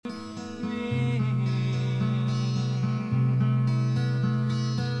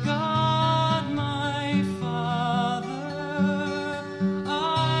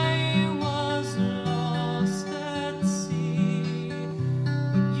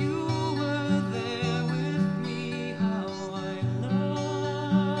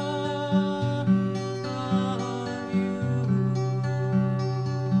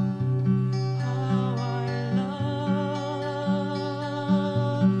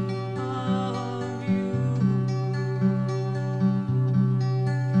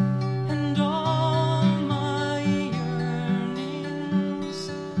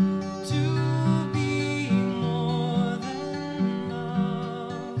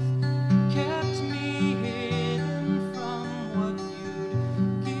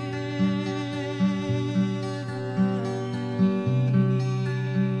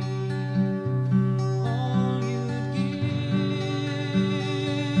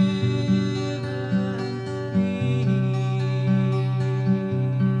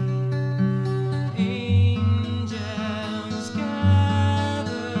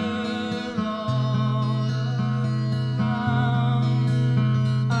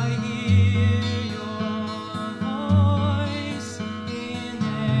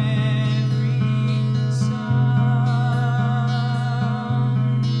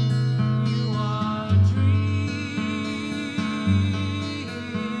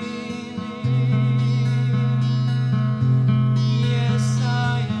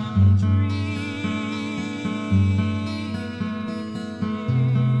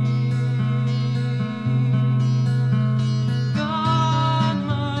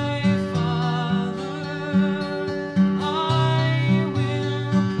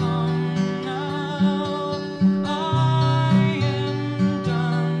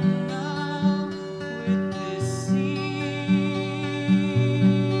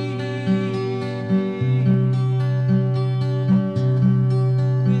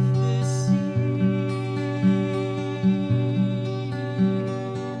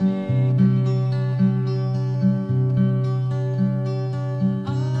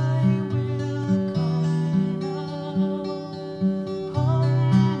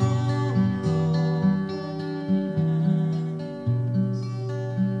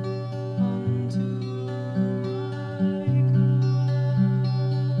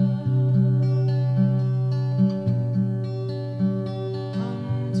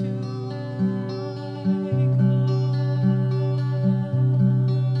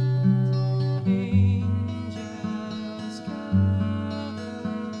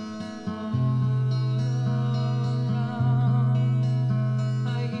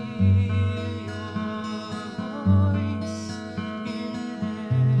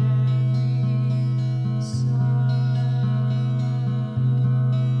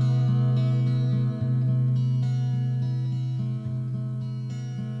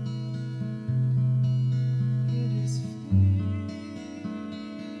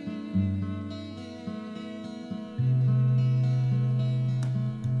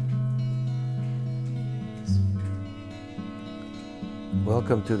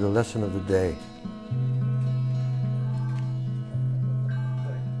Welcome to the lesson of the day.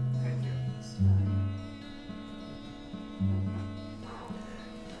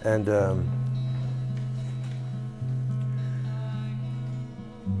 And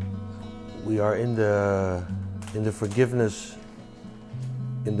we are in the forgiveness,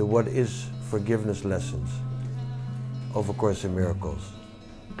 in the what is forgiveness lessons of A Course in Miracles.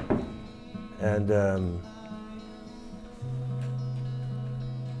 And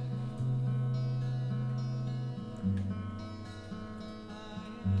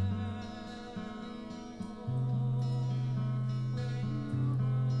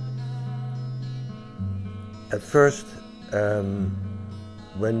at first,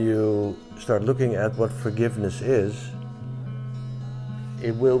 when you start looking at what forgiveness is,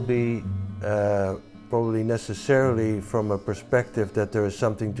 it will be probably necessarily from a perspective that there is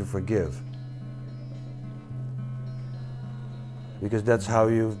something to forgive. Because that's how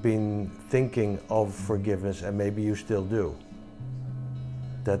you've been thinking of forgiveness, and maybe you still do.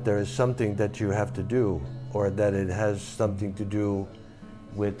 That there is something that you have to do, or that it has something to do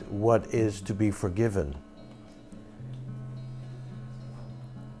with what is to be forgiven.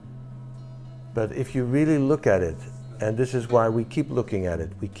 But if you really look at it, and this is why we keep looking at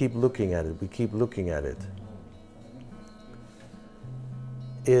it, we keep looking at it, we keep looking at it,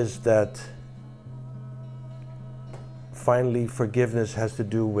 is that finally forgiveness has to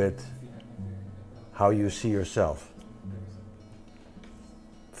do with how you see yourself.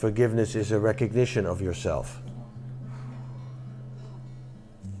 Forgiveness is a recognition of yourself.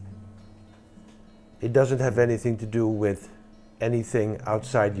 It doesn't have anything to do with anything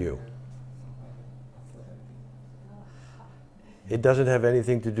outside you. It doesn't have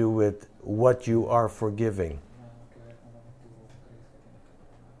anything to do with what you are forgiving.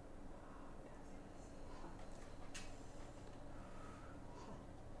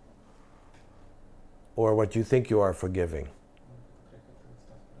 Or what you think you are forgiving.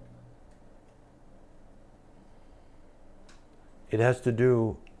 It has to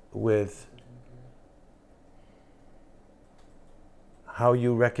do with how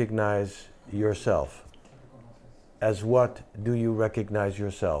you recognize yourself. As what do you recognize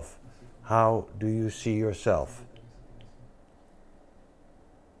yourself? How do you see yourself?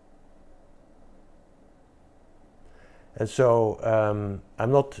 And so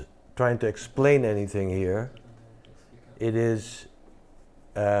I'm not trying to explain anything here. It is,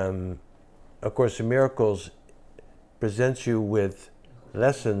 A Course in Miracles presents you with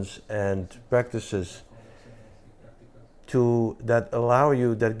lessons and practices that allow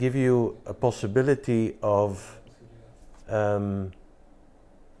you, that give you a possibility of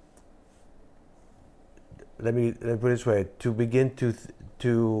let me put it this way: to begin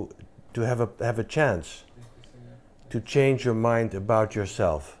to have a chance to change your mind about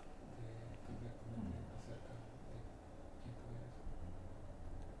yourself.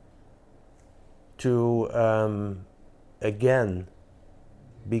 To again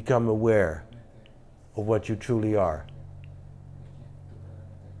become aware of what you truly are.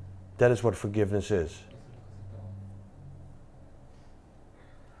 That is what forgiveness is.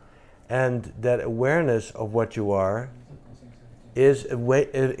 And that awareness of what you are is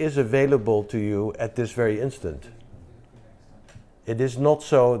available to you at this very instant. It is not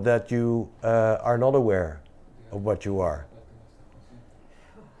so that you are not aware of what you are.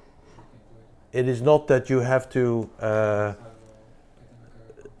 It is not that you have to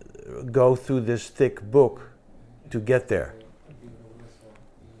go through this thick book to get there.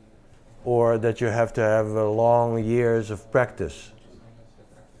 Or that you have to have long years of practice.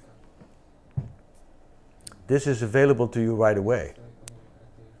 This is available to you right away.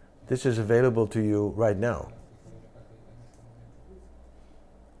 This is available to you right now.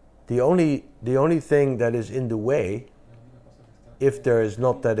 The only thing that is in the way, if there is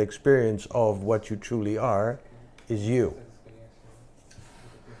not that experience of what you truly are, is you.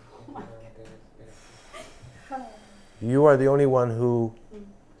 You are the only one who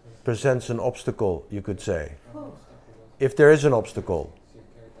presents an obstacle, you could say. If there is an obstacle,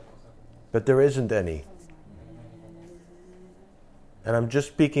 but there isn't any. And I'm just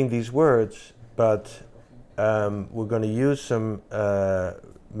speaking these words, but we're going to use some,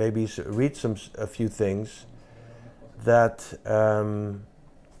 maybe read a few things that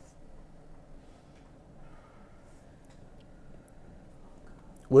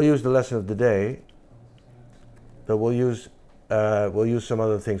we'll use the lesson of the day, but we'll use some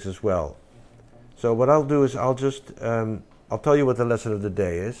other things as well. So what I'll do is I'll tell you what the lesson of the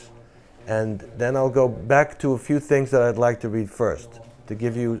day is. And then I'll go back to a few things that I'd like to read first, to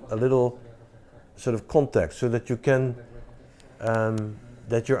give you a little sort of context, so that you can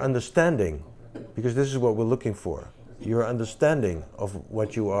that your understanding, because this is what we're looking for, your understanding of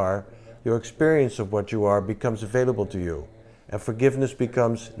what you are, your experience of what you are becomes available to you, and forgiveness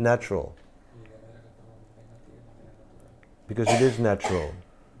becomes natural, because it is natural.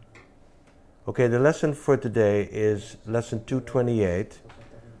 Okay, the lesson for today is lesson 228.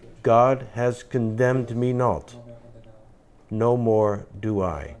 God has condemned me not, no more do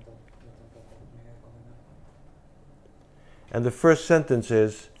I. And the first sentence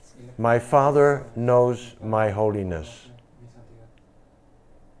is, my Father knows my holiness.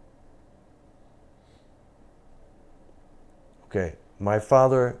 Okay, my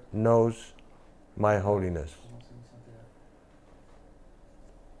Father knows my holiness.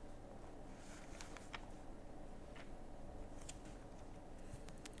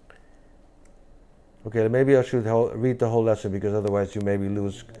 Okay, maybe I should read the whole lesson, because otherwise you maybe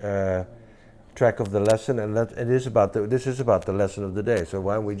lose track of the lesson, and this is about the lesson of the day. So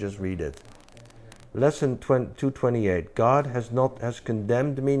why don't we just read it? Lesson 228. God has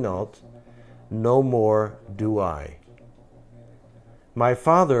condemned me not, no more do I. My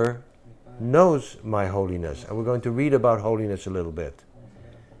Father knows my holiness, and we're going to read about holiness a little bit.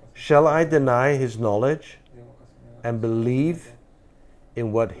 Shall I deny His knowledge and believe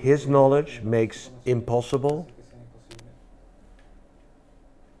in what His knowledge makes impossible?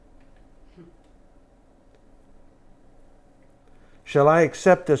 Shall I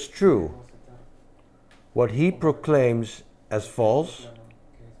accept as true what He proclaims as false?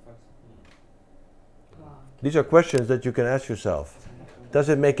 These are questions that you can ask yourself. Does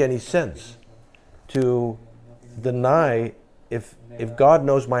it make any sense to deny if God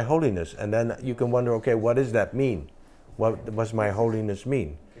knows my holiness? And then you can wonder, okay, what does that mean? What does my holiness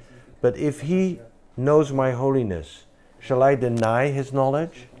mean? But if He knows my holiness, shall I deny His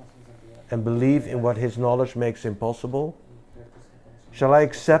knowledge and believe in what His knowledge makes impossible? Shall I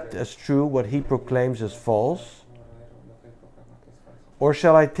accept as true what He proclaims as false? Or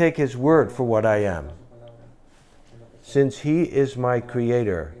shall I take His word for what I am? Since He is my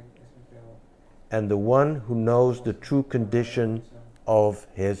Creator and the one who knows the true condition of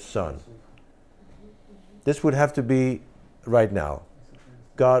His Son. This would have to be right now.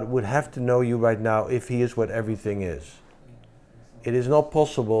 God would have to know you right now if He is what everything is. It is not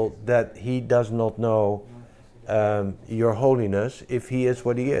possible that He does not know your holiness if He is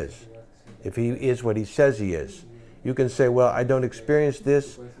what He is. If He is what He says He is. You can say, well, I don't experience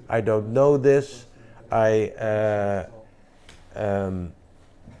this, I don't know this, I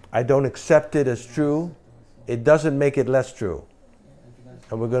don't accept it as true. It doesn't make it less true.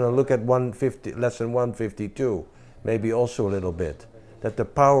 And we're going to look at lesson 152, maybe also a little bit, that the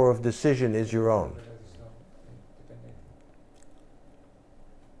power of decision is your own.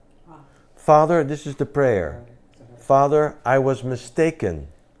 Father, this is the prayer. Father, I was mistaken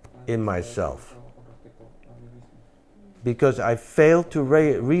in myself because I failed to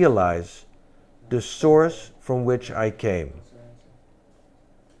realize the source from which I came.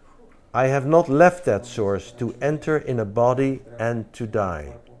 I have not left that source to enter in a body and to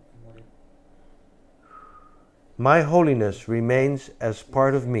die. My holiness remains as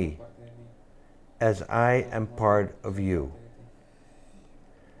part of me, as I am part of you.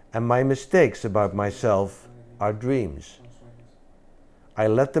 And my mistakes about myself are dreams. I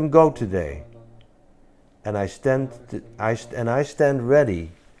let them go today, and I stand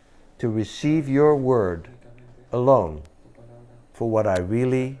ready to receive your word alone for what I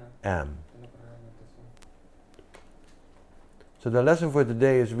really am. So the lesson for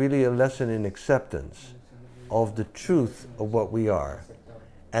today is really a lesson in acceptance of the truth of what we are,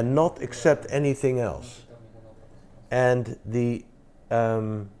 and not accept anything else. And the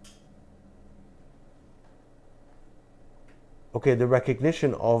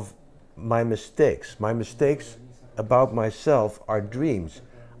recognition of my mistakes about myself are dreams.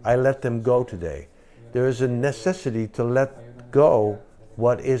 I let them go today. There is a necessity to let go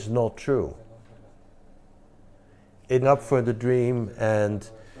what is not true. It's up for the dream, and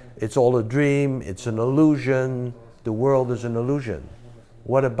it's all a dream, it's an illusion, the world is an illusion.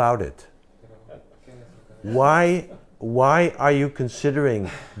 What about it? Why are you considering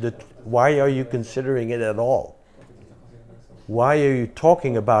it at all? Why are you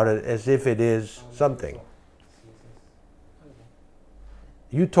talking about it as if it is something?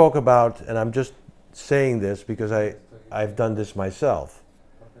 You talk about, and I'm just saying this because I've done this myself.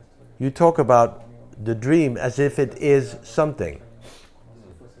 You talk about the dream as if it is something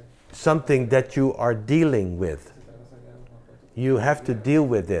that you are dealing with. You have to deal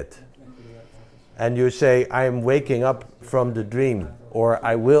with it. And you say, I am waking up from the dream, or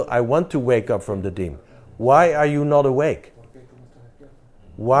I want to wake up from the dream. Why are you not awake?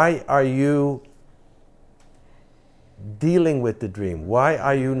 Why are you dealing with the dream? Why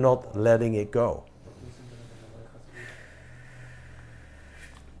are you not letting it go?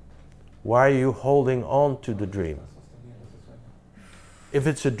 Why are you holding on to the dream? If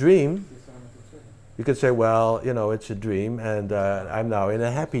it's a dream, you could say, well, it's a dream and I'm now in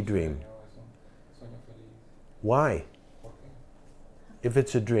a happy dream. Why? If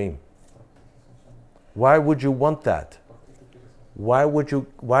it's a dream. Why would you want that? Why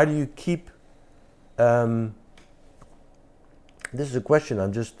do you keep... this is a question,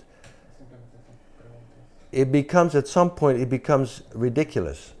 it becomes, at some point, it becomes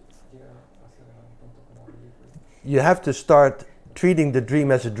ridiculous. You have to start treating the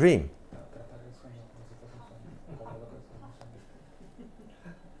dream as a dream.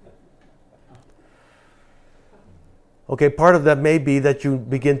 Okay, part of that may be that you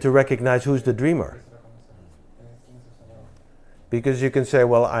begin to recognize who's the dreamer. Because you can say,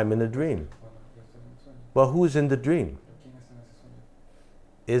 well, I'm in a dream. Well, who's in the dream?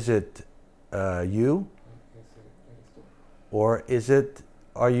 Is it you? Or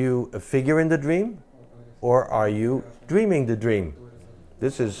are you a figure in the dream? Or are you dreaming the dream?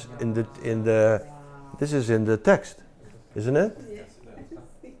 This is in the text, isn't it?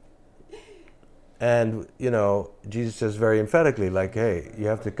 And, Jesus says very emphatically, like, hey, you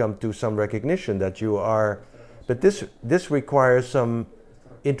have to come to some recognition that you are... But this requires some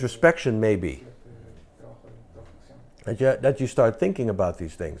introspection, maybe. That you start thinking about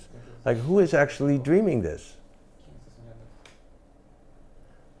these things. Like, who is actually dreaming this?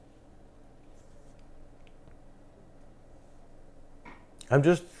 I'm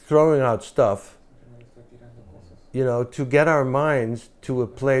just throwing out stuff, to get our minds to a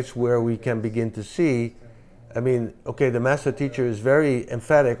place where we can begin to see. I mean, okay, the master teacher is very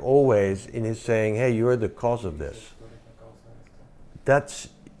emphatic always in his saying, hey, you're the cause of this. That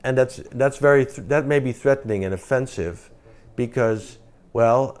may be threatening and offensive because,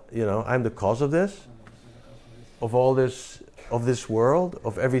 well, I'm the cause of this, of all this, of this world,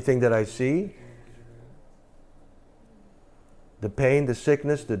 of everything that I see. The pain, the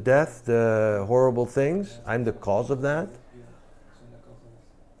sickness, the death, the horrible things, I'm the cause of that.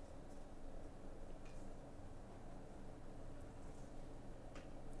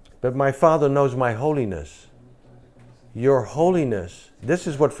 But my Father knows my holiness. Your holiness, this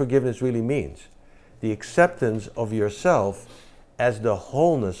is what forgiveness really means. The acceptance of yourself as the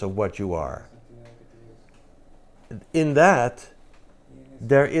wholeness of what you are. In that,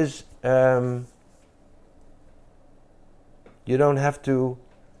 there is... you don't have to...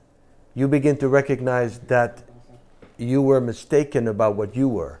 You begin to recognize that you were mistaken about what you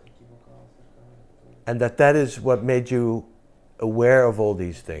were. And that is what made you aware of all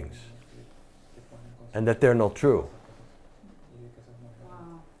these things. And that they're not true.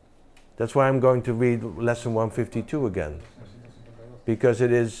 Wow. That's why I'm going to read lesson 152 again. Because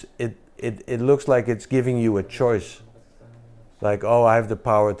it looks like it's giving you a choice. Like, oh, I have the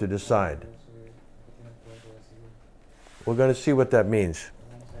power to decide. We're going to see what that means.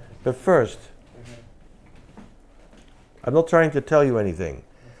 But first, I'm not trying to tell you anything.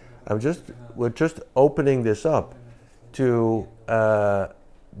 We're just opening this up to,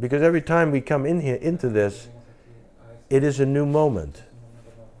 because every time we come in here into this, it is a new moment.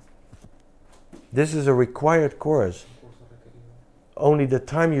 This is a required course. Only the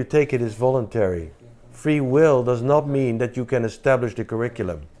time you take it is voluntary. Free will does not mean that you can establish the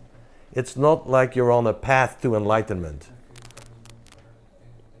curriculum. It's not like you're on a path to enlightenment.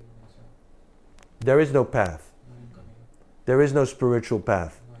 There is no path. There is no spiritual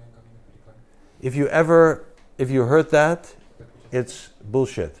path. If you heard that, it's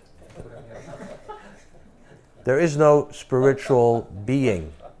bullshit. There is no spiritual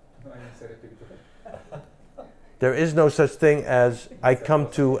being. There is no such thing as I come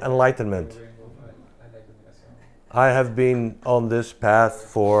to enlightenment. I have been on this path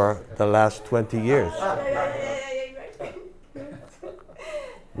for the last 20 years.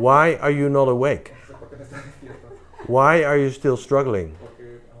 Why are you not awake? Why are you still struggling?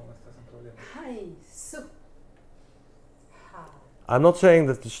 I'm not saying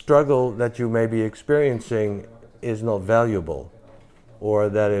that the struggle that you may be experiencing is not valuable or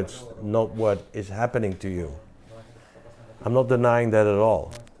that it's not what is happening to you. I'm not denying that at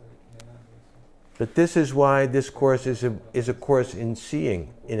all. But this is why this course is a course in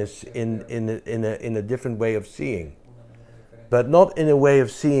seeing, in a different way of seeing. But not in a way of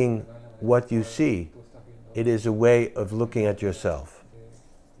seeing what you see. It is a way of looking at yourself.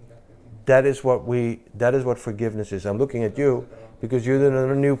 That is what forgiveness is. I'm looking at you because you're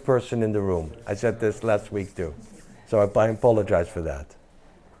the new person in the room. I said this last week too. So I apologize for that.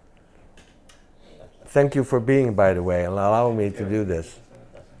 Thank you for being, by the way, and allowing me to do this.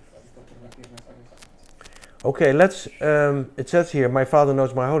 Okay, let's. It says here, "My Father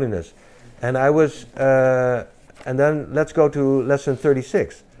knows my holiness," and and then let's go to lesson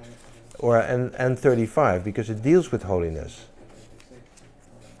 36, and 35, because it deals with holiness.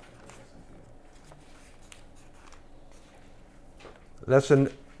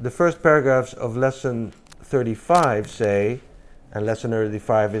 The first paragraphs of lesson 35 say, and lesson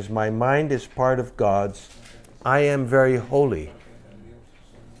 35 is, "My mind is part of God's. I am very holy."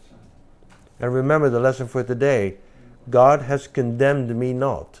 And remember the lesson for today, "God has condemned me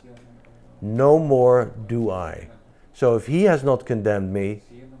not, no more do I." So if He has not condemned me,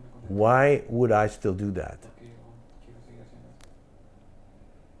 why would I still do that?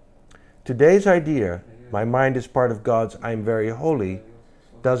 Today's idea, "My mind is part of God's, I am very holy,"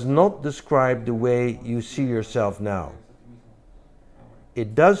 does not describe the way you see yourself now.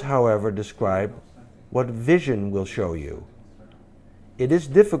 It does, however, describe what vision will show you. It is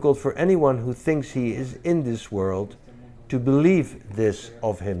difficult for anyone who thinks he is in this world to believe this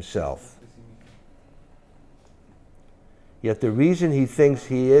of himself. Yet the reason he thinks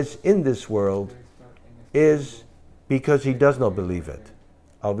he is in this world is because he does not believe it.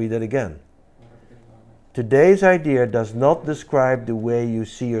 I'll read it again. Today's idea does not describe the way you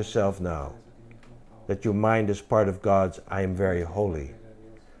see yourself now, that your mind is part of God's, I am very holy.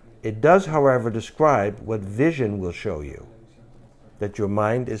 It does, however, describe what vision will show you, that your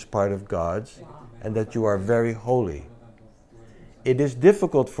mind is part of God's and that you are very holy. It is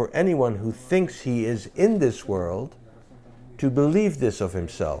difficult for anyone who thinks he is in this world to believe this of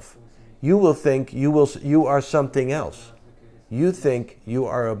himself. You will think you are something else. You think you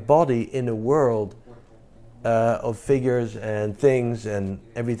are a body in a world of figures and things and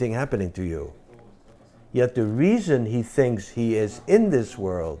everything happening to you. Yet the reason he thinks he is in this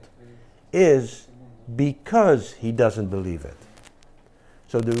world is because he doesn't believe it.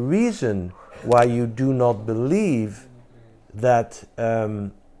 So the reason why you do not believe that,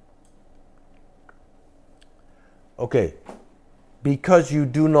 because you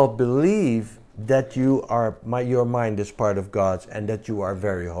do not believe that your mind is part of God's and that you are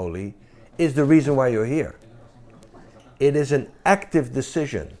very holy, is the reason why you're here. It is an active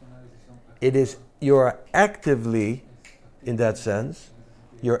decision. You are actively, in that sense,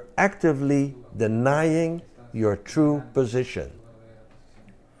 you're actively denying your true position.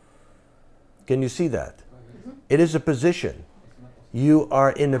 Can you see that? It is a position. You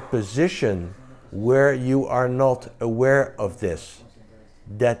are in a position where you are not aware of this,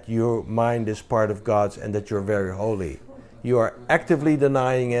 that your mind is part of God's and that you're very holy. You are actively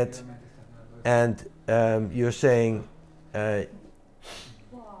denying it, and you're saying,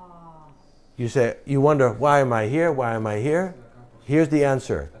 you wonder, why am I here? Why am I here? Here's the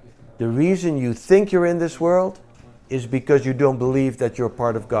answer. The reason you think you're in this world is because you don't believe that you're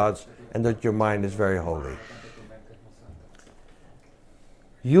part of God's and that your mind is very holy.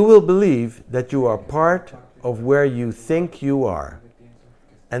 You will believe that you are part of where you think you are.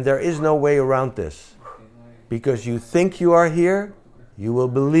 And there is no way around this. Because you think you are here, you will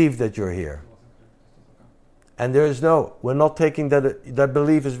believe that you're here. And we're not taking that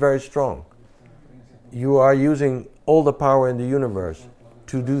belief is very strong. You are using all the power in the universe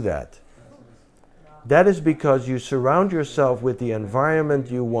to do that. That is because you surround yourself with the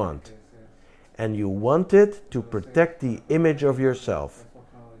environment you want. And you want it to protect the image of yourself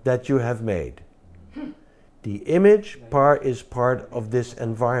that you have made. The image is part of this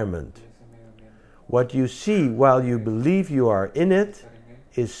environment. What you see while you believe you are in it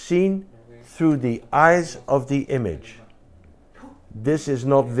is seen through the eyes of the image. This is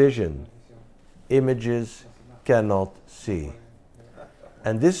not vision. Images cannot see.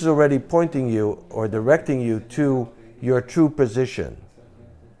 And this is already pointing you or directing you to your true position.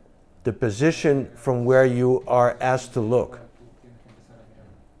 The position from where you are asked to look.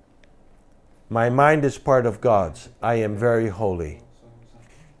 My mind is part of God's. I am very holy.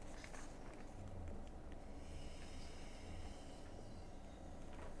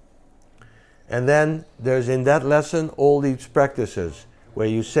 And then there's in that lesson all these practices where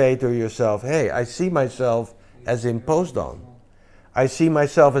you say to yourself, hey, I see myself as imposed on. I see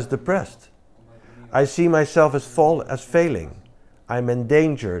myself as depressed. I see myself as failing. I'm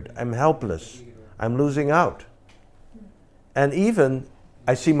endangered. I'm helpless. I'm losing out. And even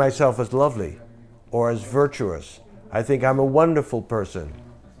I see myself as lovely or as virtuous. I think I'm a wonderful person.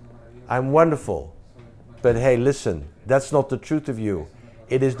 I'm wonderful. But hey, listen, that's not the truth of you.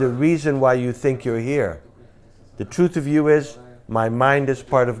 It is the reason why you think you're here. The truth of you is, my mind is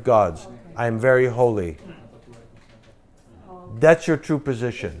part of God's. I am very holy. That's your true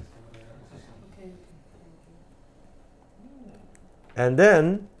position. And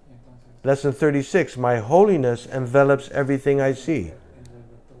then, lesson 36, my holiness envelops everything I see.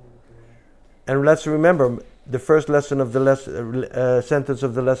 And let's remember the first lesson of the sentence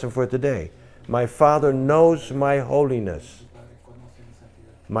of the lesson for today. My Father knows my holiness.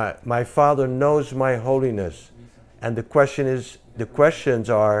 My Father knows my holiness. And the questions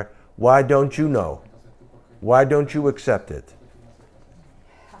are, why don't you know? Why don't you accept it?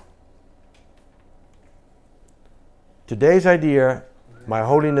 Today's idea, my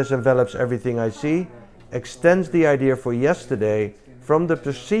holiness envelops everything I see, extends the idea for yesterday from the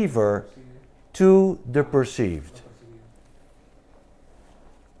perceiver to the perceived.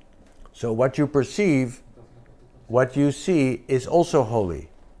 So what you perceive, what you see is also holy.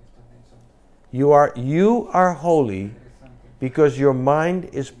 You are holy because your mind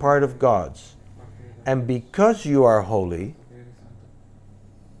is part of God's. And because you are holy,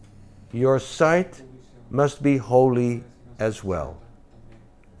 your sight must be holy as well.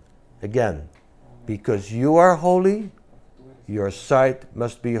 Again, because you are holy, your sight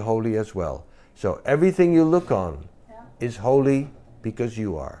must be holy as well. So everything you look on is holy because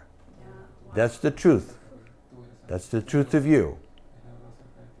you are. That's the truth. That's the truth of you.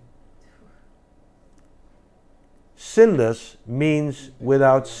 Sinless means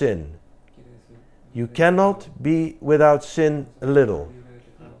without sin. You cannot be without sin a little.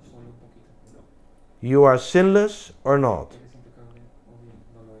 You are sinless or not.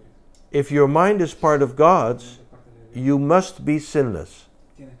 If your mind is part of God's, you must be sinless.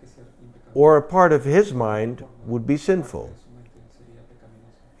 Or a part of His mind would be sinful.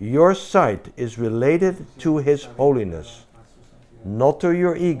 Your sight is related to His holiness, not to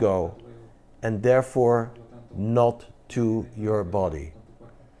your ego, and therefore not to your body.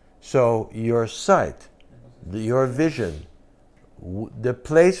 So your sight, your vision, the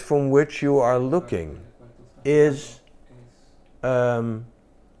place from which you are looking is God's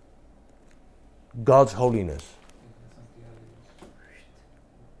holiness.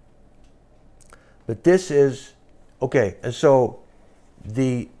 But this is, okay, and so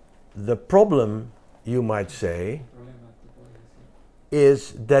the problem, you might say,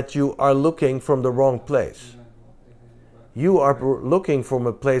 is that you are looking from the wrong place. You are looking from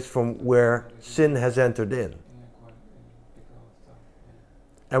a place from where sin has entered in.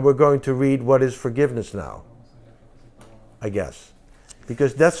 And we're going to read what is forgiveness now, I guess.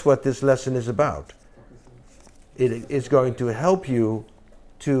 Because that's what this lesson is about. It is going to help you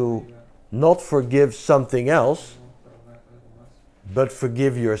to not forgive something else, but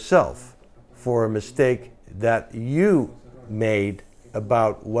forgive yourself for a mistake that you made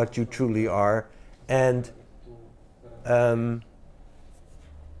about what you truly are, and that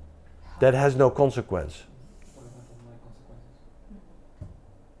has no consequence.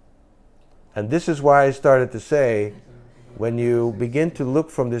 And this is why I started to say, when you begin to look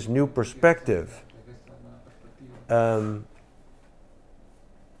from this new perspective,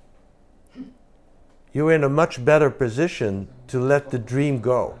 you're in a much better position to let the dream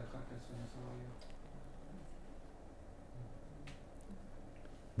go.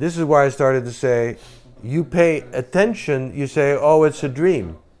 This is why I started to say, you pay attention, you say, oh, it's a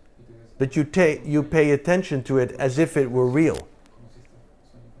dream. But you pay attention to it as if it were real.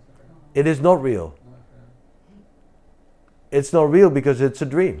 It is not real. It's not real because it's a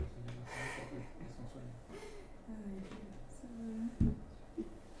dream.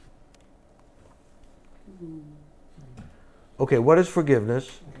 Okay, what is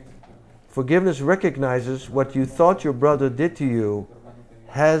forgiveness? Forgiveness recognizes what you thought your brother did to you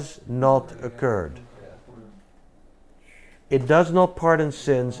has not occurred. It does not pardon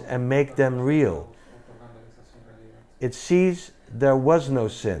sins and make them real. It sees there was no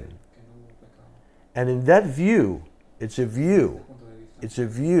sin. And in that view, it's a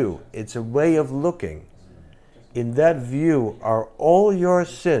way of looking. In that view are all your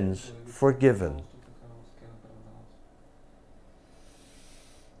sins forgiven.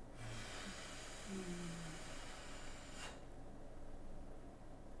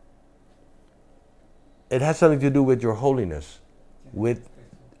 It has something to do with your holiness, with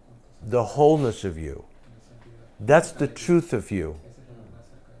the wholeness of you. That's the truth of you.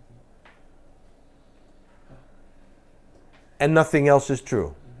 And nothing else is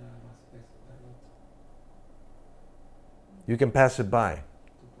true. You can pass it by.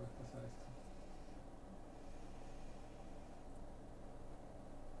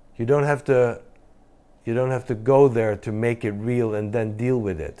 You don't have to go there to make it real and then deal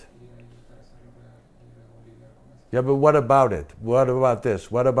with it. Yeah, but what about it? What about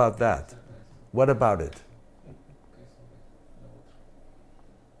this? What about that? What about it?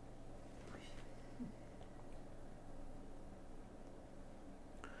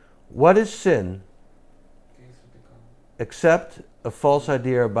 What is sin except a false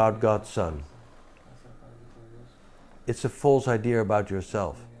idea about God's Son? It's a false idea about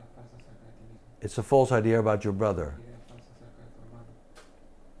yourself. It's a false idea about your brother.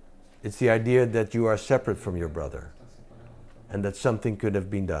 It's the idea that you are separate from your brother and that something could have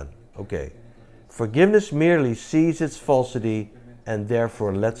been done. Okay. Forgiveness merely sees its falsity and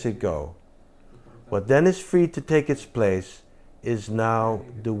therefore lets it go. What then is free to take its place is now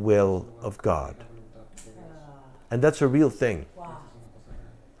the will of God. And that's a real thing.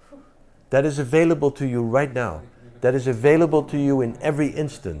 That is available to you right now. That is available to you in every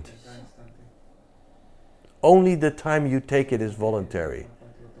instant. Only the time you take it is voluntary.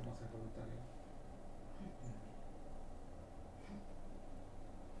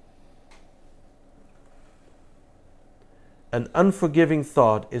 An unforgiving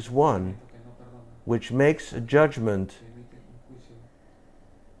thought is one which makes a judgment.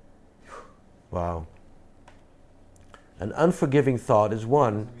 Wow. An unforgiving thought is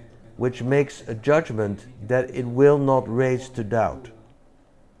one which makes a judgment that it will not raise to doubt,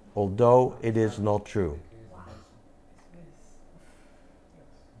 although it is not true.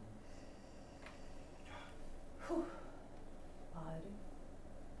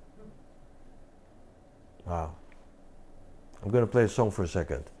 Wow. I'm going to play a song for a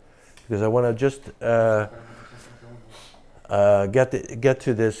second because I want to just get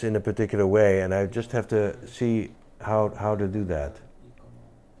to this in a particular way, and I just have to see how to do that.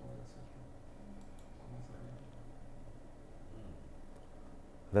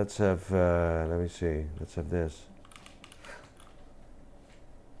 Let's have, let me see, let's have this.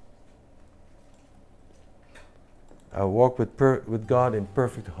 I walk with God in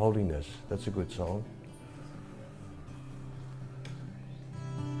perfect holiness. That's a good song.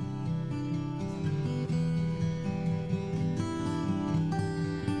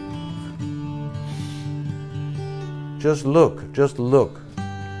 Just look, just look.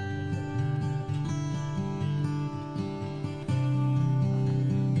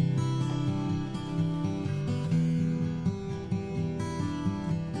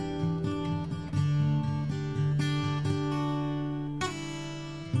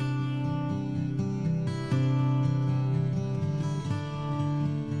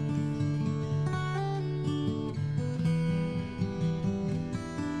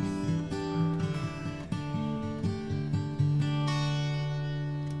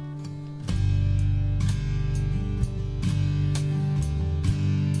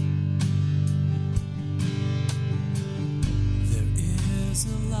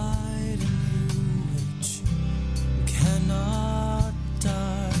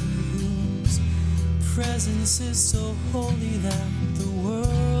 Is so holy that the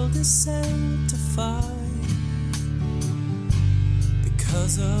world is sanctified.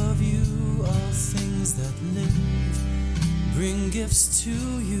 Because of you, all things that live bring gifts to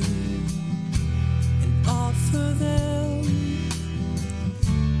you and offer them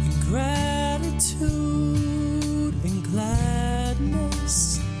in gratitude and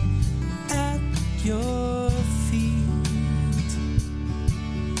gladness at your feet.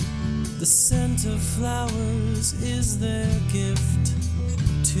 The scent of flowers is their gift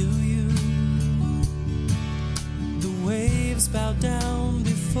to you. The waves bow down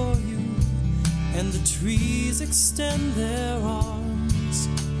before you, and the trees extend their arms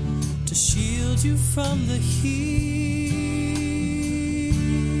to shield you from the heat.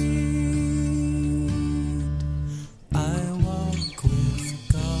 I walk with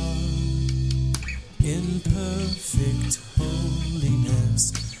God in perfect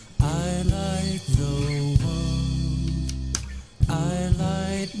holiness. I light the world, I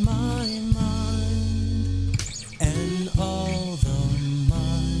light my mind, and all the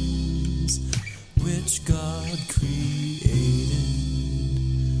minds which God created,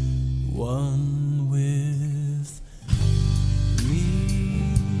 one with me.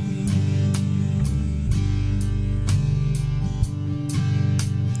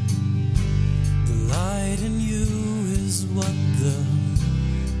 The light in you is what the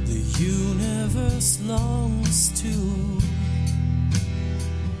universe longs to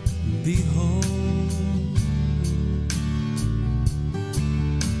behold.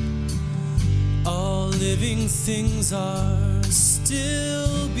 All living things are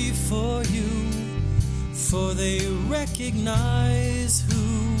still before you, for they recognize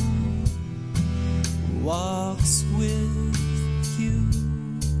who walks with you.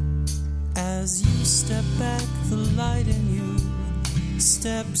 As you step back, the light in you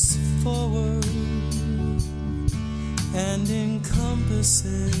steps forward and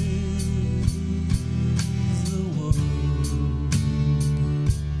encompasses the world.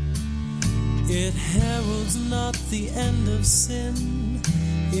 It heralds not the end of sin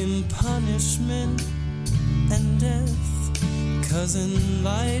in punishment and death, 'cause in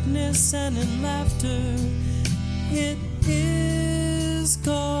lightness and in laughter it is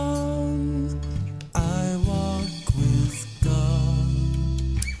gone. I walk with God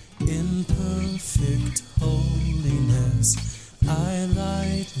in perfect holiness. I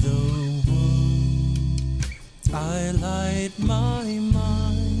light the world, I light my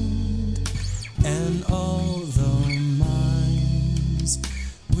mind, and all the minds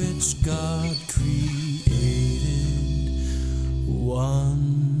which God created.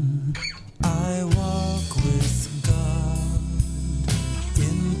 One, I walk with God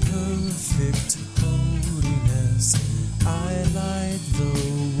in perfect holiness. I light the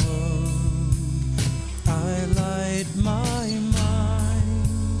world, I light my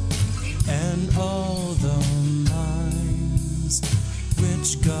mind, and all the minds which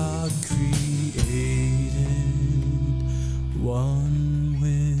God created. One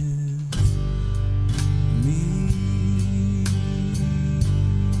with me.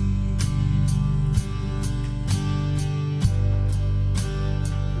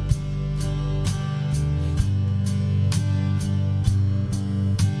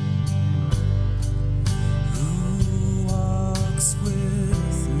 Who walks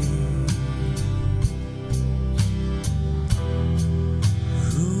with me?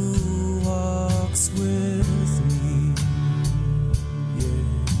 Who walks with me? Yeah,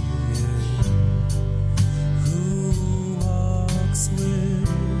 yeah. Who walks with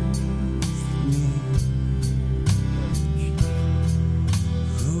me?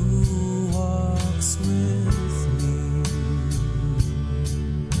 Who walks with me?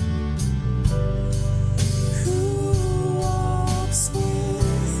 Who walks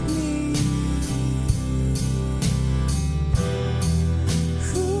with me?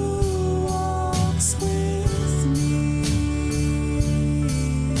 Who walks with me?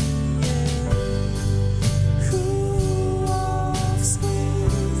 Who walks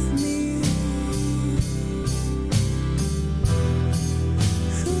with me?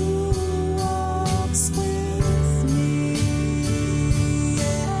 Who walks with me?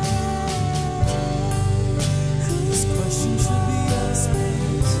 This question should be asked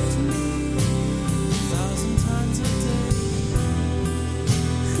to me 1,000 times a day.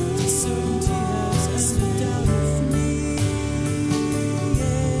 The certainty has entered down with me.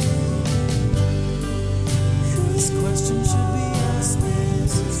 This question should be asked to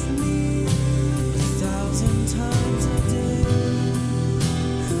me 1,000 times a day.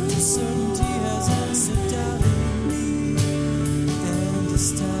 The certainty has entered down in me and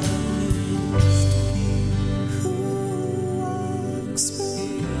established me. Who walks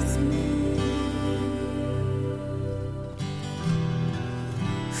with me?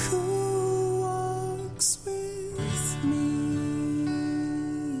 Who walks with me?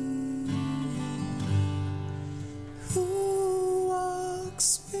 Who walks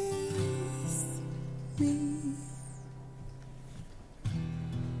with me?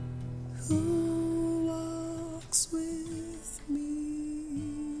 Who walks with me?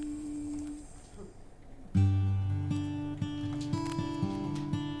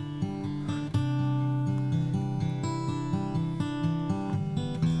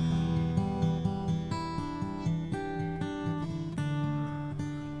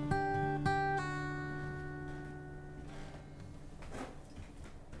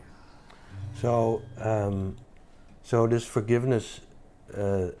 So this forgiveness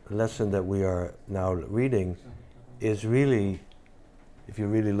lesson that we are now reading is really, if you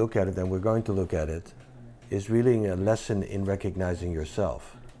really look at it, and we're going to look at it, is really a lesson in recognizing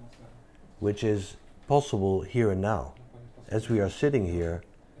yourself, which is possible here and now. As we are sitting here,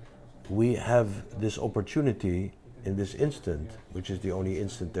 we have this opportunity in this instant, which is the only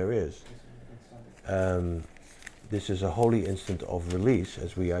instant there is. This is a holy instant of release,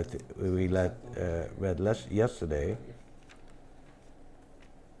 as we read yesterday,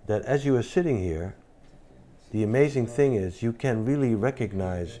 that as you are sitting here, the amazing thing is you can really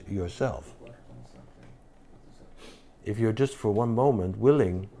recognize yourself. If you're just for one moment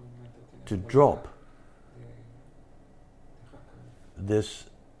willing to drop these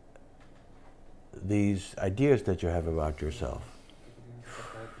ideas that you have about yourself.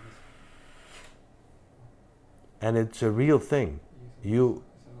 And it's a real thing.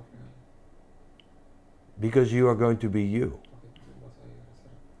 Because you are going to be you.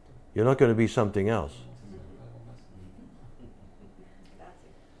 You're not going to be something else.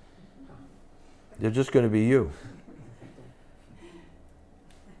 You're just going to be you.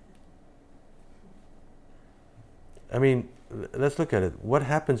 I mean, let's look at it. What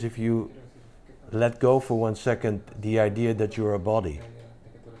happens if you let go for 1 second the idea that you're a body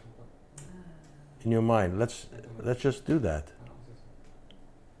in your mind. Let's just do that.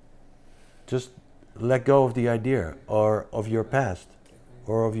 Just let go of the idea, or of your past,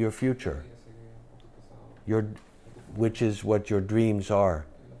 or of your future, which is what your dreams are.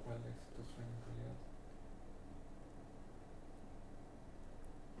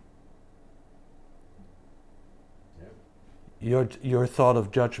 Your thought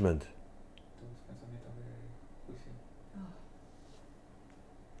of judgment.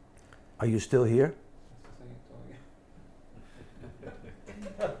 Are you still here?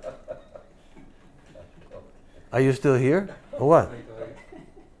 Are you still here? Or what?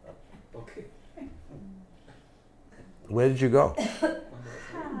 Where did you go?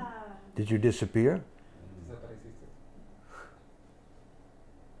 Did you disappear?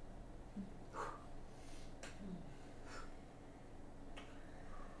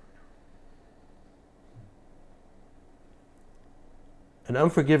 An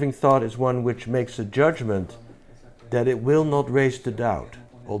unforgiving thought is one which makes a judgment that it will not raise to doubt,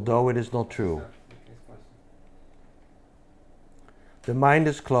 although it is not true. The mind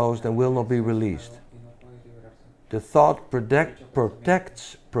is closed and will not be released. The thought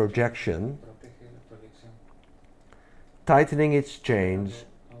protects projection, tightening its chains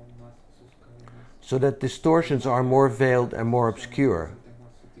so that distortions are more veiled and more obscure,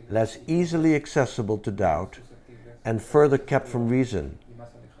 less easily accessible to doubt, and further kept from reason.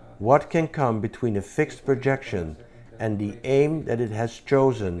 What can come between a fixed projection and the aim that it has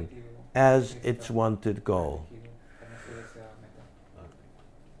chosen as its wanted goal?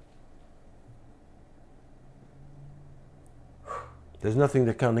 There's nothing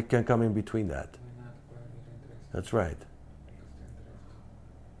that can come in between that. That's right.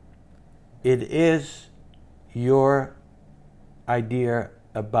 It is your idea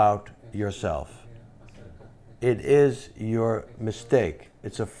about yourself. It is your mistake.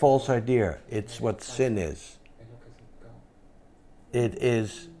 It's a false idea. It's what sin is. It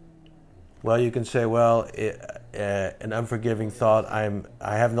is, well, you can say, well, an unforgiving thought.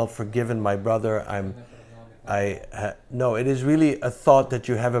 I have not forgiven my brother. No, it is really a thought that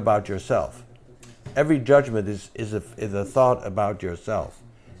you have about yourself. Every judgment is a thought about yourself.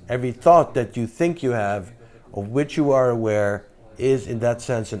 Every thought that you think you have, of which you are aware, is in that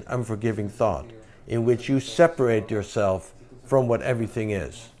sense an unforgiving thought, in which you separate yourself from what everything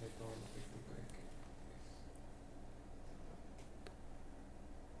is.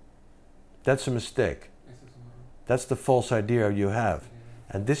 That's a mistake. That's the false idea you have.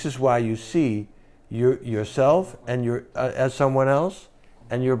 And this is why you see yourself and as someone else,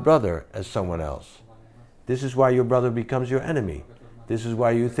 and your brother as someone else. This is why your brother becomes your enemy. This is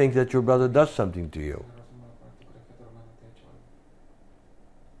why you think that your brother does something to you.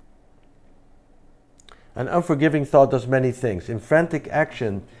 An unforgiving thought does many things. In frantic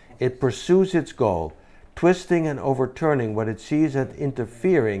action, it pursues its goal, twisting and overturning what it sees as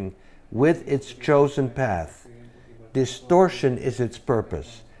interfering with its chosen path. Distortion is its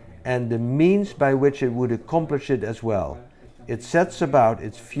purpose, and the means by which it would accomplish it as well. It sets about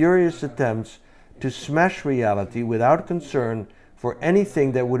its furious attempts to smash reality without concern for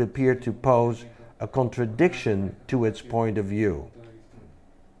anything that would appear to pose a contradiction to its point of view.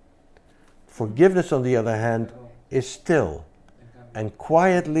 Forgiveness, on the other hand, is still and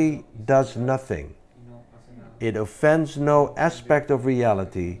quietly does nothing. It offends no aspect of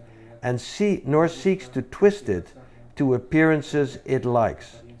reality and nor seeks to twist it to appearances it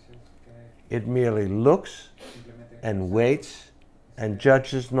likes. It merely looks and waits and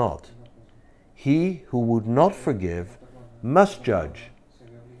judges not. He who would not forgive must judge,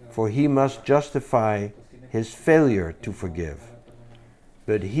 for he must justify his failure to forgive.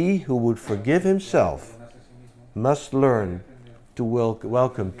 But he who would forgive himself must learn to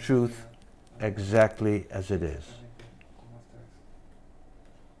welcome truth exactly as it is.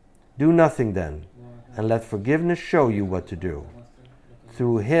 Do nothing then, and let forgiveness show you what to do.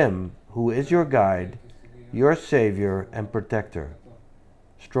 Through him who is your guide, your savior and protector,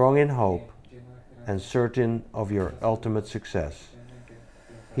 strong in hope and certain of your ultimate success.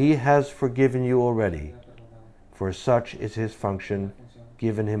 He has forgiven you already, for such is his function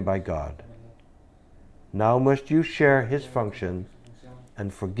given him by God. Now must you share his function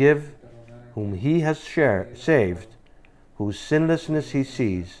and forgive whom he has saved, whose sinlessness he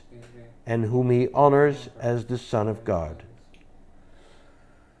sees, and whom he honors as the Son of God.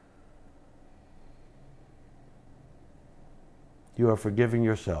 You are forgiving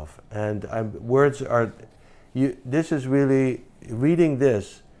yourself. And words are... this is really... Reading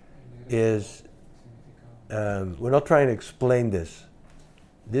this is... we're not trying to explain this.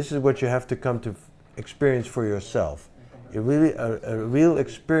 This is what you have to come to experience for yourself. A real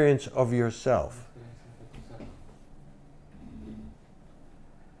experience of yourself.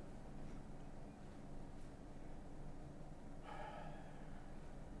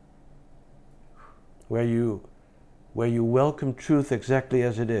 Where you welcome truth exactly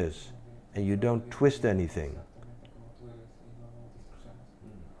as it is, and you don't twist anything.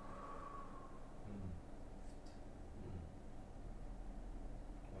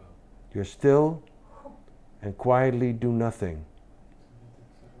 You're still and quietly do nothing.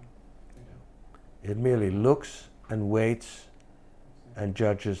 It merely looks and waits and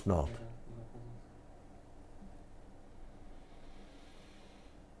judges not.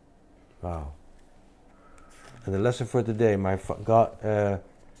 Wow. And the lesson for today,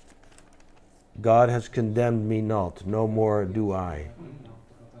 God has condemned me not, no more do I.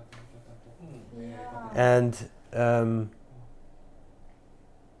 And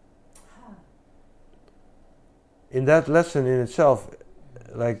in that lesson in itself,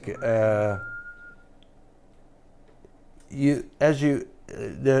 like I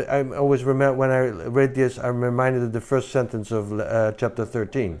always remember when I read this, I'm reminded of the first sentence of chapter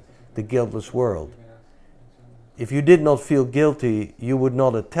 13, the guiltless world. If you did not feel guilty, you would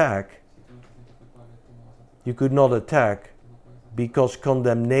not attack. You could not attack because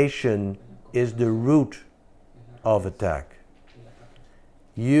condemnation is the root of attack.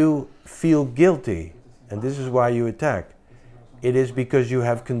 You feel guilty, and this is why you attack. It is because you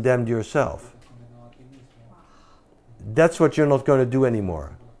have condemned yourself. That's what you're not going to do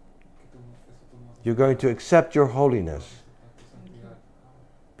anymore. You're going to accept your holiness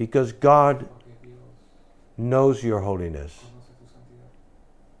because God knows your holiness.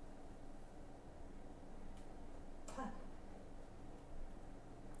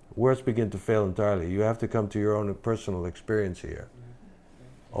 Words begin to fail entirely. You have to come to your own personal experience here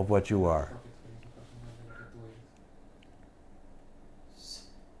of what you are.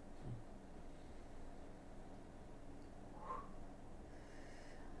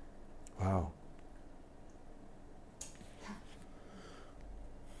 Wow.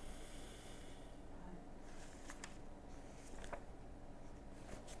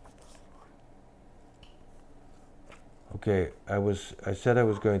 Okay, I said I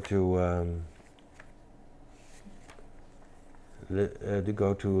was going to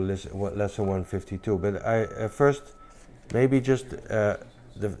go to lesson 152, but I first maybe just the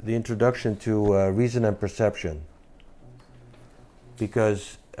introduction to reason and perception,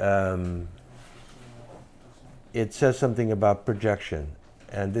 because it says something about projection,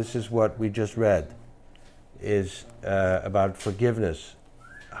 and this is what we just read, is about forgiveness,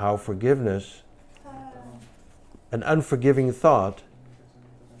 how forgiveness, an unforgiving thought,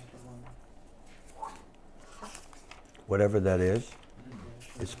 whatever that is,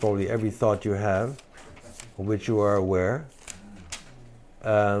 it's probably every thought you have, of which you are aware,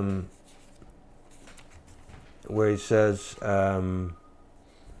 where he says,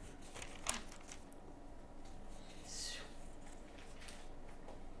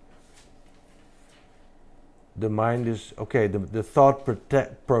 the mind is, okay, the thought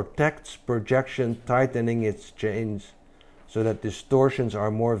protects projection, tightening its chains so that distortions are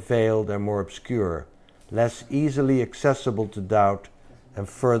more veiled and more obscure, less easily accessible to doubt and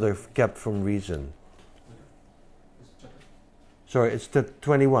further kept from reason. Sorry, it's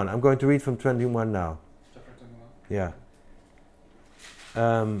 21. I'm going to read from 21 now. Yeah.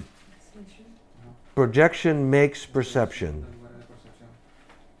 Projection makes perception.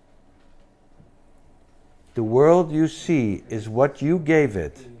 The world you see is what you gave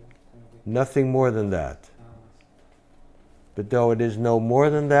it, nothing more than that. But though it is no more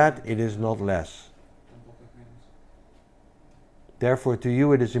than that, it is not less. Therefore, to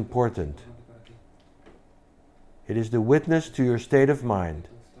you it is important. It is the witness to your state of mind,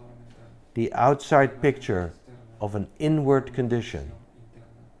 the outside picture of an inward condition.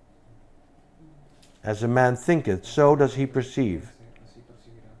 As a man thinketh, so does he perceive.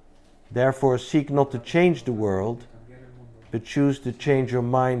 Therefore, seek not to change the world, but choose to change your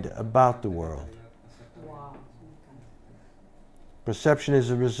mind about the world. Perception is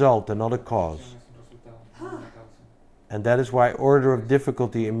a result and not a cause. And that is why order of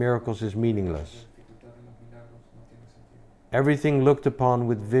difficulty in miracles is meaningless. Everything looked upon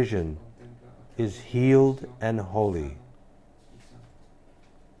with vision is healed and holy.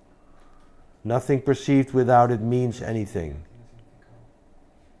 Nothing perceived without it means anything.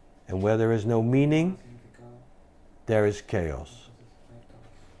 And where there is no meaning, there is chaos.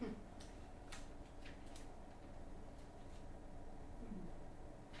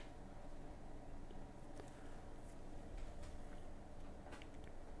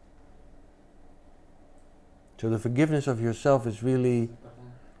 So the forgiveness of yourself is really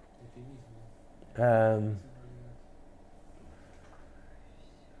when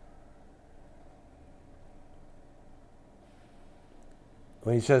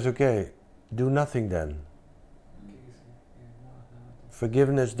he says, okay, do nothing then.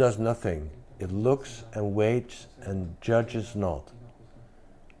 Forgiveness does nothing. It looks and waits and judges not.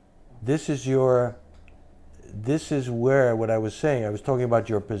 This is where, what I was saying, I was talking about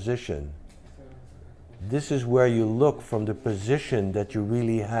your position. This is where you look from the position that you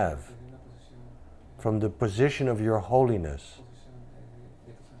really have, from the position of your holiness.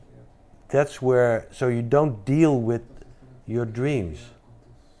 That's where, so you don't deal with your dreams.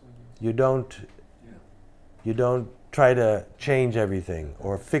 You don't try to change everything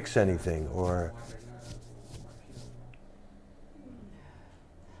or fix anything or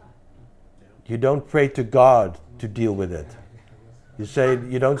you don't pray to God to deal with it.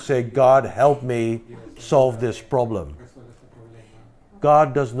 You don't say, God, help me solve this problem.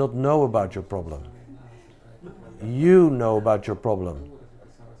 God does not know about your problem. You know about your problem.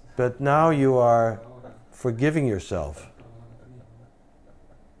 But now you are forgiving yourself.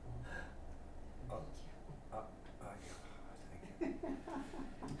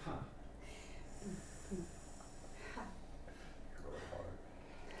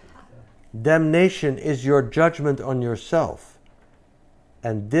 Damnation is your judgment on yourself,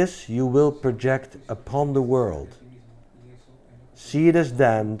 and this you will project upon the world. See it as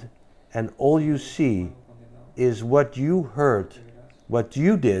damned, and all you see is what you hurt, what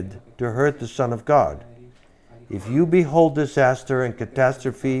you did to hurt the Son of God. If you behold disaster and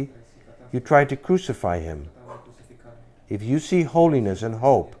catastrophe, you try to crucify him. If you see holiness and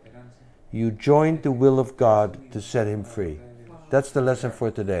hope, you join the will of God to set him free. That's the lesson for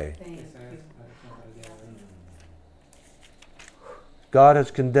today. God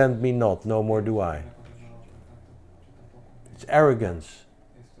has condemned me not, no more do I. It's arrogance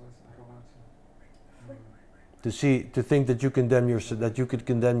to think that you condemn that you could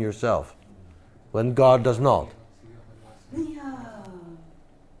condemn yourself when God does not.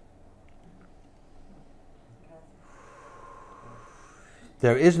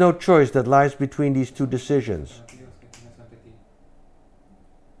 There is no choice that lies between these two decisions.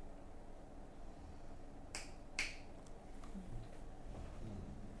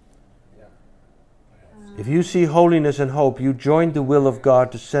 If you see holiness and hope, you join the will of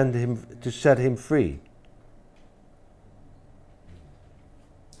God to set him free.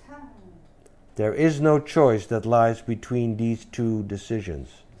 There is no choice that lies between these two decisions.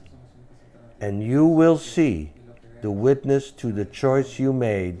 And you will see the witness to the choice you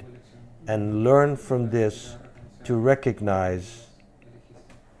made and learn from this to recognize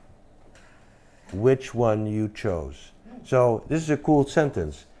which one you chose. So this is a cool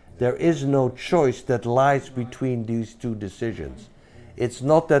sentence. There is no choice that lies between these two decisions. It's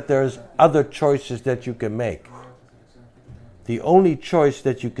not that there's other choices that you can make. The only choice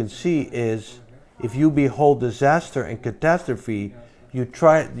that you can see is if you behold disaster and catastrophe, you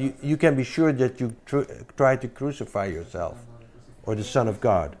can be sure that you try to crucify yourself or the Son of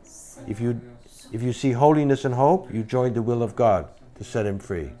God. If you see holiness and hope, you join the will of God to set him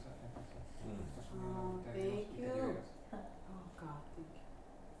free.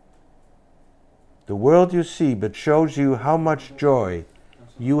 The world you see but shows you how much joy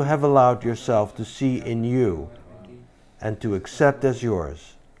you have allowed yourself to see in you and to accept as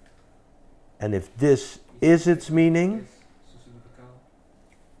yours. And if this is its meaning,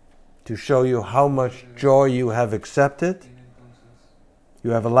 to show you how much joy you have accepted,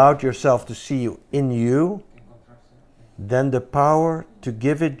 you have allowed yourself to see in you, then the power to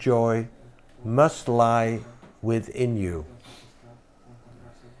give it joy must lie within you.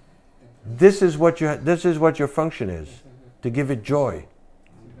 This is what your function is, to give it joy,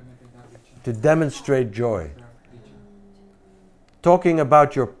 to demonstrate joy. Talking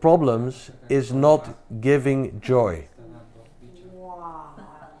about your problems is not giving joy.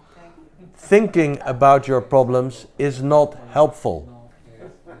 Thinking about your problems is not helpful.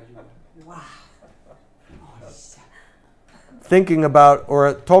 Thinking about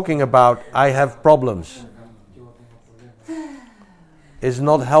or talking about I have problems is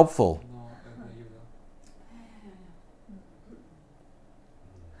not helpful.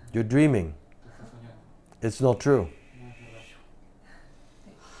 You're dreaming. It's not true.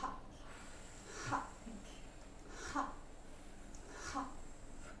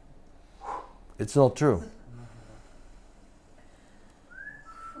 It's not true.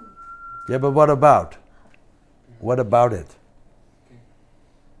 Yeah, but what about? What about it?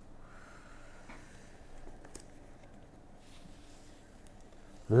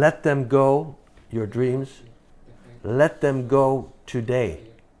 Let them go, your dreams. Let them go today.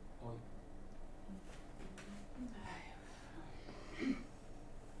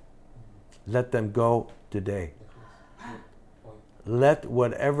 Let them go today. Let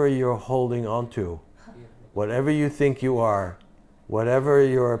whatever you're holding on to, whatever you think you are, whatever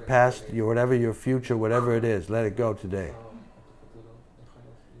your past, whatever your future, whatever it is, let it go today.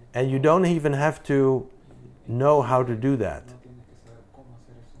 And you don't even have to know how to do that.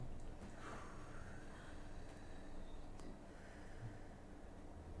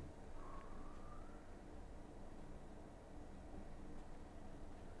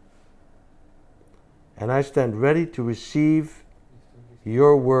 And I stand ready to receive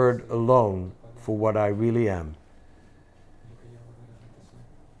your word alone for what I really am.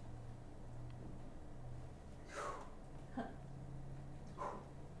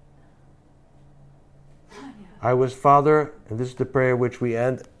 I was, Father, and this is the prayer which we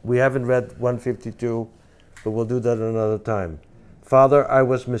end. We haven't read 152, but we'll do that another time. Father, I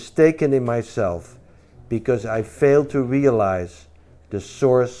was mistaken in myself because I failed to realize the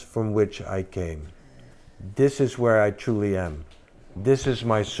source from which I came. This is where I truly am. This is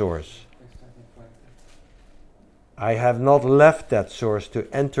my source. I have not left that source to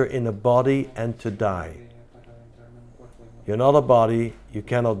enter in a body and to die. You're not a body, you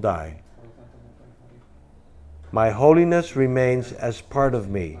cannot die. My holiness remains as part of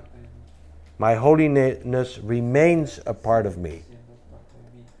me. My holiness remains a part of me,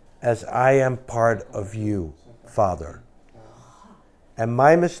 as I am part of you, Father. And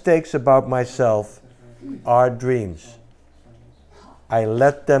my mistakes about myself are dreams. I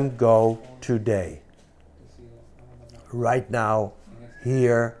let them go today. Right now,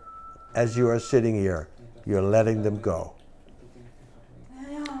 here, as you are sitting here, you're letting them go.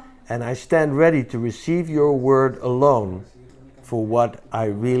 And I stand ready to receive your word alone for what I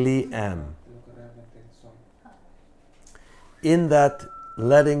really am. In that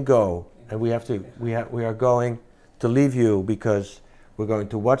letting go, and we are going to leave you because we're going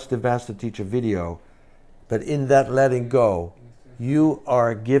to watch the Master Teacher video, but in that letting go, you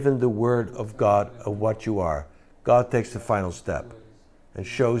are given the word of God of what you are. God takes the final step and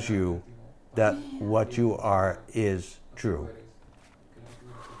shows you that what you are is true.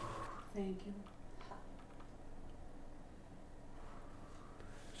 Thank you.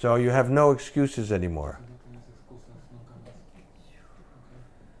 So you have no excuses anymore.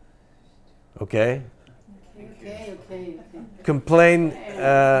 Okay? Okay. Complain,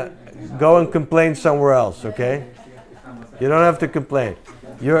 go and complain somewhere else, okay? You don't have to complain.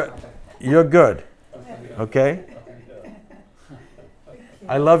 You're good, okay?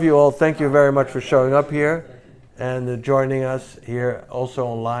 I love you all. Thank you very much for showing up here and joining us here also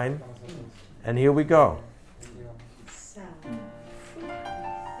online. And here we go.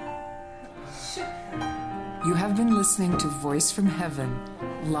 You have been listening to Voice from Heaven,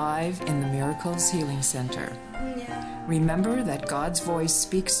 live in the Miracles Healing Center. Remember that God's voice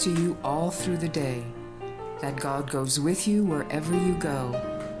speaks to you all through the day, that God goes with you wherever you go,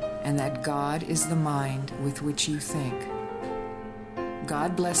 and that God is the mind with which you think.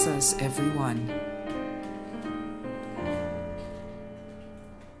 God bless us, everyone.